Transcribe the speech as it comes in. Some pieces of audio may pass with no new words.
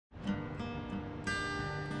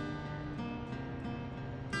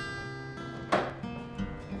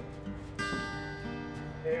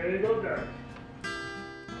There you go, Derek.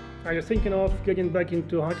 Are you thinking of getting back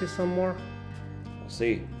into hockey some more? We'll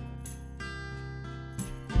see.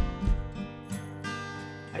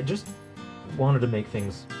 I just wanted to make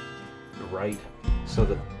things right so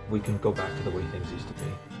that we can go back to the way things used to be.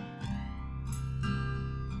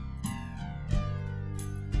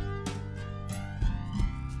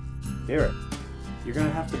 Derek, you're gonna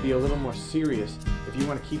have to be a little more serious if you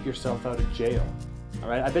want to keep yourself out of jail.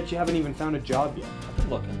 Alright? I bet you haven't even found a job yet. I've been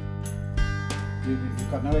looking. You've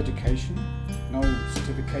got no education, no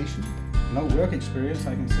certification, no work experience,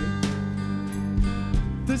 I can see.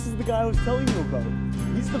 This is the guy I was telling you about.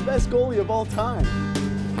 He's the best goalie of all time.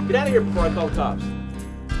 Get out of here before I call cops.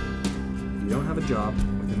 If you don't have a job,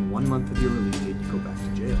 within 1 month of your release date, you go back to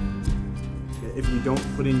jail. If you don't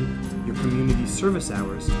put in your community service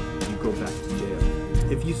hours, you go back to jail.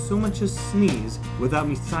 If you so much as sneeze without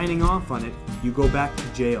me signing off on it, you go back to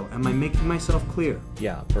jail. Am I making myself clear?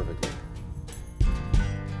 Yeah, perfectly.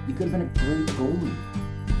 You could have been a great goalie.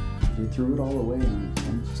 You threw it all away in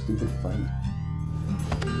one stupid fight.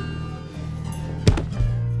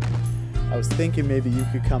 I was thinking maybe you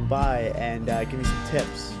could come by and give me some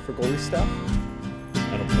tips for goalie stuff.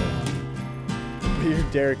 I don't play hockey. But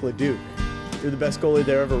you're Derek Leduc. You're the best goalie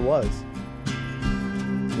there ever was.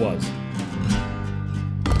 Was.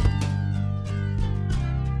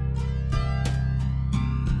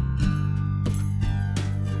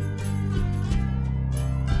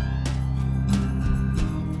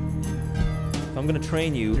 If I'm gonna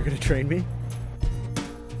train you... You're gonna train me?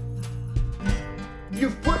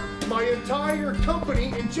 You've put my entire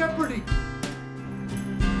company in jeopardy!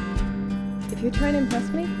 If you're trying to impress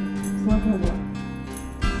me, it's not gonna work.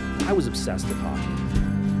 I was obsessed with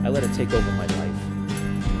hockey. I let it take over my life.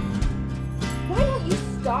 Why don't you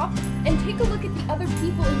stop and take a look at the other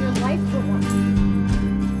people in your life for once?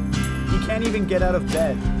 He can't even get out of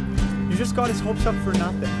bed. You just got his hopes up for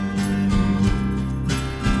nothing.